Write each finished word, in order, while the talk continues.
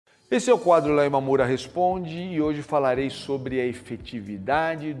Esse é o quadro Leo Imamura Responde e hoje falarei sobre a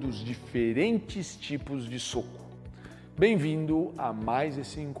efetividade dos diferentes tipos de soco. Bem-vindo a mais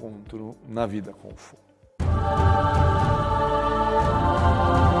esse encontro na vida com o foco.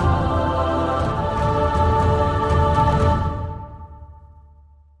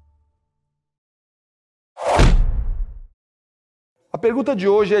 A pergunta de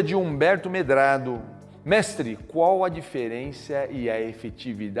hoje é de Humberto Medrado. Mestre, qual a diferença e a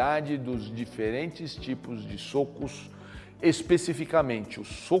efetividade dos diferentes tipos de socos, especificamente o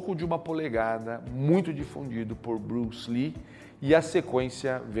soco de 1 polegada, muito difundido por Bruce Lee, e a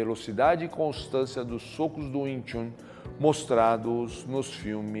sequência, velocidade e constância dos socos do Wing Chun mostrados nos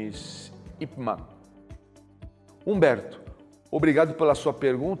filmes Ip Man? Humberto, obrigado pela sua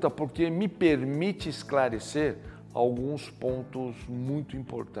pergunta, porque me permite esclarecer alguns pontos muito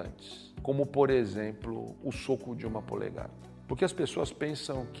importantes, como, por exemplo, o soco de 1 polegada. Porque as pessoas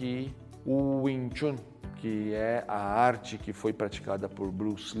pensam que o Wing Chun, que é a arte que foi praticada por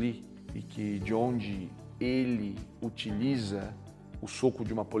Bruce Lee e que de onde ele utiliza o soco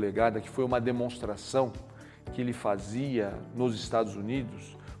de 1 polegada, que foi uma demonstração que ele fazia nos Estados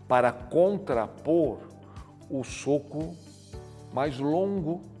Unidos para contrapor o soco mais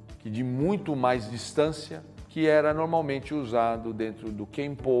longo, que de muito mais distância, que era normalmente usado dentro do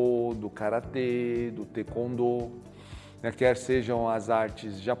Kenpo, do Karatê, do Taekwondo, quer sejam as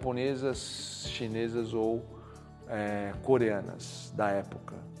artes japonesas, chinesas ou coreanas da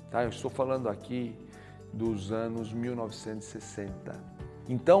época. Tá? Eu estou falando aqui dos anos 1960.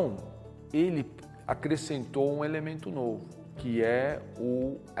 Então, ele acrescentou um elemento novo, que é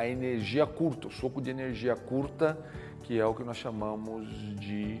a energia curta, o soco de energia curta, que é o que nós chamamos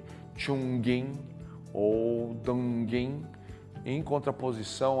de Chungen ou Dungen, em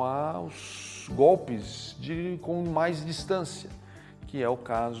contraposição aos golpes com mais distância, que é o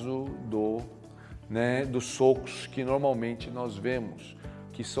caso dos socos que normalmente nós vemos,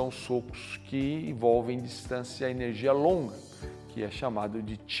 que são socos que envolvem distância e energia longa, que é chamado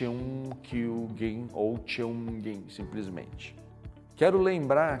de Cheon-Kyu-Gen ou Cheon-Gen, simplesmente. Quero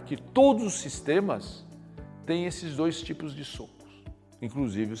lembrar que todos os sistemas têm esses dois tipos de socos,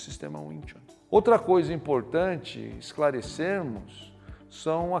 inclusive o sistema Wing Chun. Outra coisa importante esclarecermos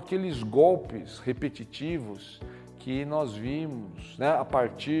são aqueles golpes repetitivos que nós vimos a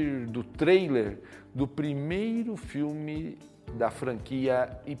partir do trailer do primeiro filme da franquia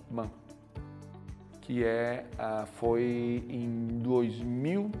Ip Man, que foi em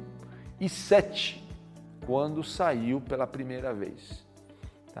 2007, quando saiu pela primeira vez.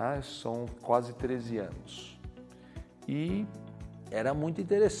 Tá? São quase 13 anos. E era muito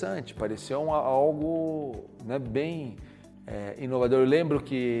interessante, parecia algo bem inovador. Eu lembro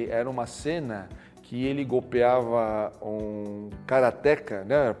que era uma cena que ele golpeava um karateca,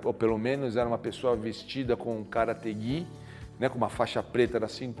 ou pelo menos era uma pessoa vestida com um karategi, com uma faixa preta na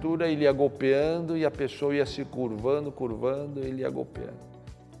cintura, ele ia golpeando e a pessoa ia se curvando, ele ia golpeando.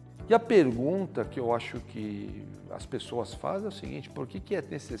 E a pergunta que eu acho que as pessoas fazem é o seguinte: por que é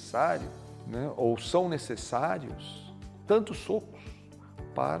necessário, ou são necessários, tantos socos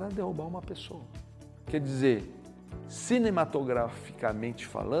para derrubar uma pessoa? Quer dizer, cinematograficamente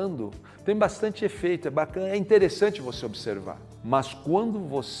falando, tem bastante efeito, é bacana, é interessante você observar. Mas quando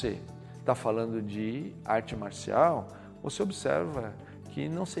você está falando de arte marcial, você observa que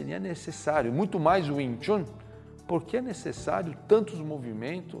não seria necessário, muito mais o Wing Chun, porque é necessário tantos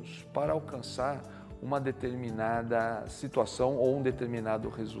movimentos para alcançar uma determinada situação ou um determinado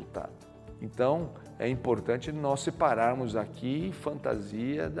resultado. Então, é importante nós separarmos aqui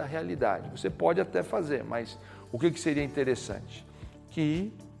fantasia da realidade. Você pode até fazer, mas o que seria interessante?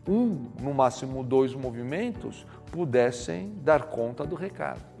 Que no máximo 2 movimentos pudessem dar conta do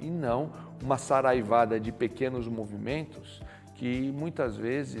recado, e não uma saraivada de pequenos movimentos que muitas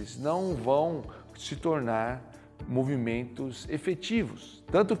vezes não vão se tornar movimentos efetivos.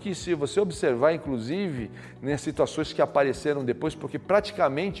 Tanto que, se você observar, inclusive, nas situações que apareceram depois, porque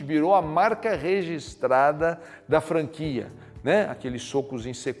praticamente virou a marca registrada da franquia, aqueles socos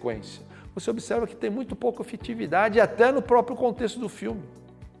em sequência, você observa que tem muito pouca efetividade até no próprio contexto do filme.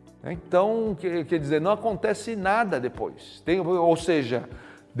 Então, quer dizer, não acontece nada depois. Ou seja,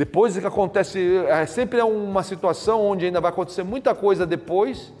 depois que acontece, sempre é uma situação onde ainda vai acontecer muita coisa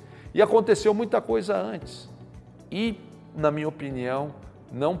depois e aconteceu muita coisa antes. E, na minha opinião,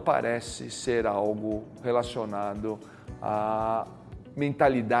 não parece ser algo relacionado à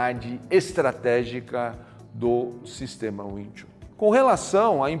mentalidade estratégica do sistema Wing Chun. Com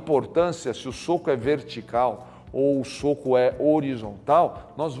relação à importância se o soco é vertical ou o soco é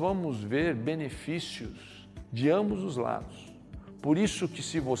horizontal, nós vamos ver benefícios de ambos os lados. Por isso que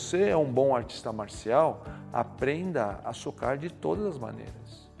se você é um bom artista marcial, aprenda a socar de todas as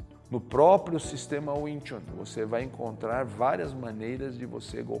maneiras. No próprio sistema Wing Chun, você vai encontrar várias maneiras de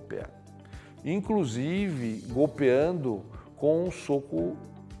você golpear. Inclusive golpeando com o soco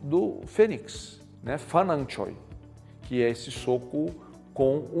do Fênix, né? Fanang Choi, que é esse soco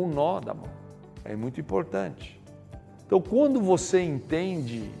com o nó da mão. É muito importante. Então, quando você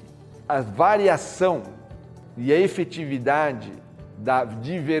entende a variação e a efetividade da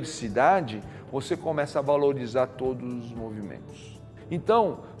diversidade, você começa a valorizar todos os movimentos.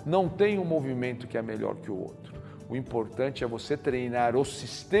 Então, não tem um movimento que é melhor que o outro. O importante é você treinar o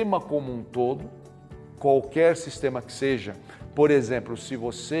sistema como um todo, qualquer sistema que seja. Por exemplo, se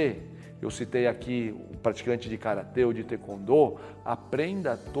eu citei aqui o praticante de karatê ou de taekwondo,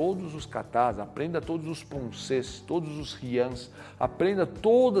 aprenda todos os katas, aprenda todos os punses, todos os ryans, aprenda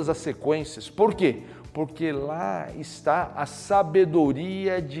todas as sequências. Por quê? Porque lá está a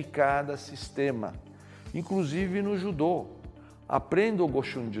sabedoria de cada sistema, inclusive no judô. Aprenda o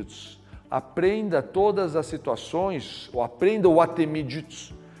Goshunjutsu, aprenda todas as situações, ou aprenda o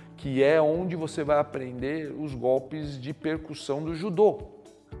Atemijutsu, que é onde você vai aprender os golpes de percussão do judô.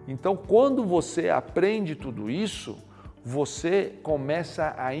 Então, quando você aprende tudo isso, você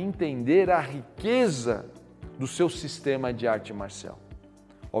começa a entender a riqueza do seu sistema de arte marcial.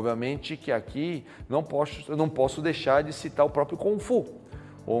 Obviamente que aqui eu não posso deixar de citar o próprio Kung Fu,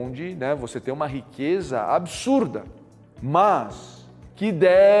 onde, né, você tem uma riqueza absurda, mas que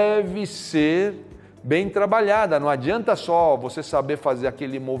deve ser bem trabalhada. Não adianta só você saber fazer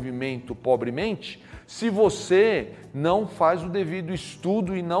aquele movimento pobremente se você não faz o devido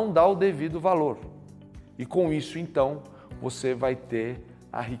estudo e não dá o devido valor. E com isso, então, você vai ter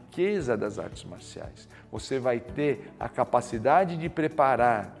a riqueza das artes marciais. Você vai ter a capacidade de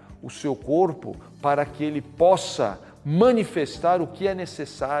preparar o seu corpo para que ele possa manifestar o que é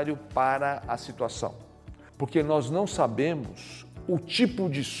necessário para a situação. Porque nós não sabemos o tipo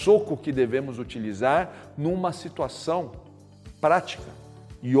de soco que devemos utilizar numa situação prática.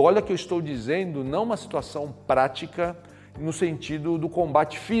 E olha que eu estou dizendo não uma situação prática no sentido do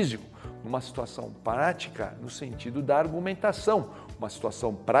combate físico, numa situação prática no sentido da argumentação, uma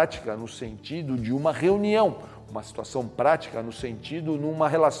situação prática no sentido de uma reunião, uma situação prática no sentido numa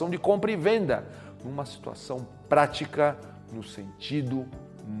relação de compra e venda, numa situação prática no sentido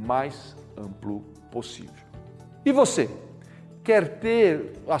mais amplo possível. E você, quer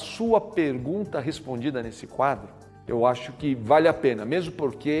ter a sua pergunta respondida nesse quadro? Eu acho que vale a pena, mesmo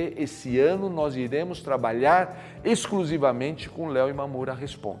porque esse ano nós iremos trabalhar exclusivamente com Leo Imamura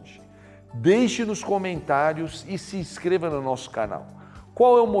Responde. Deixe nos comentários e se inscreva no nosso canal.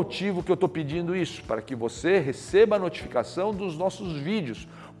 Qual é o motivo que eu estou pedindo isso? Para que você receba a notificação dos nossos vídeos,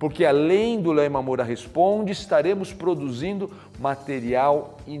 porque além do Leo Imamura Responde, estaremos produzindo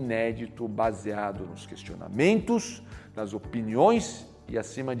material inédito baseado nos questionamentos, nas opiniões e,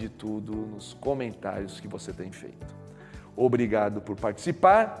 acima de tudo, nos comentários que você tem feito. Obrigado por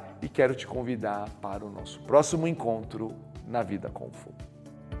participar e quero te convidar para o nosso próximo encontro na Vida Kung Fu.